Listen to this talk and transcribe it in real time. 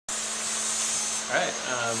Alright,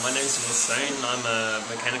 my name is Stone. I'm a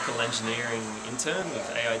mechanical engineering intern with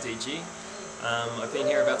AIDG. I've been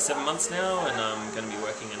here about 7 months now, and I'm going to be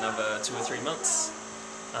working another 2 or 3 months.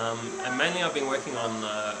 And mainly I've been working on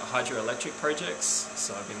hydroelectric projects,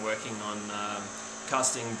 so I've been working on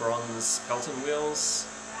casting bronze Pelton wheels,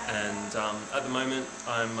 and at the moment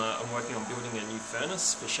I'm working on building a new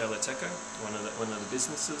furnace for Shell one of the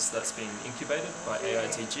businesses that's been incubated by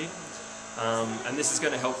AIDG. And this is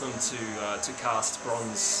going to help them to cast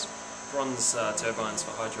bronze turbines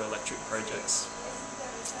for hydroelectric projects.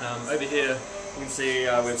 Over here you can see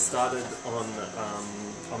we've started on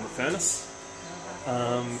the furnace.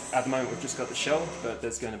 At the moment we've just got the shell, but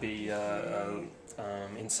there's going to be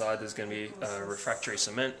inside there's going to be a refractory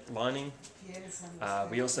cement lining.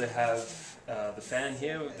 We also have the fan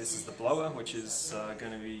here. This is the blower, which is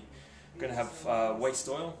going to have waste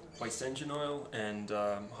engine oil, and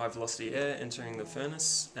high velocity air entering the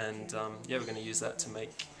furnace, and yeah, we're going to use that to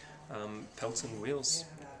make Pelton wheels.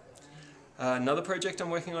 Another project I'm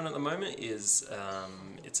working on at the moment is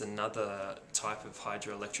it's another type of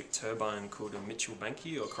hydroelectric turbine called a Mitchell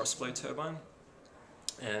Banki or crossflow turbine.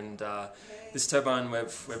 And this turbine,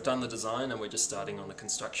 we've done the design and we're just starting on the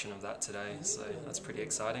construction of that today, so that's pretty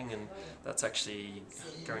exciting, and that's actually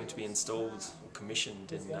going to be installed or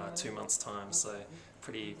commissioned in 2 months' time, so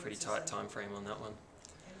pretty tight time frame on that one.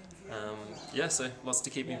 Yeah, so lots to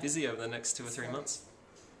keep me busy over the next 2 or 3 months.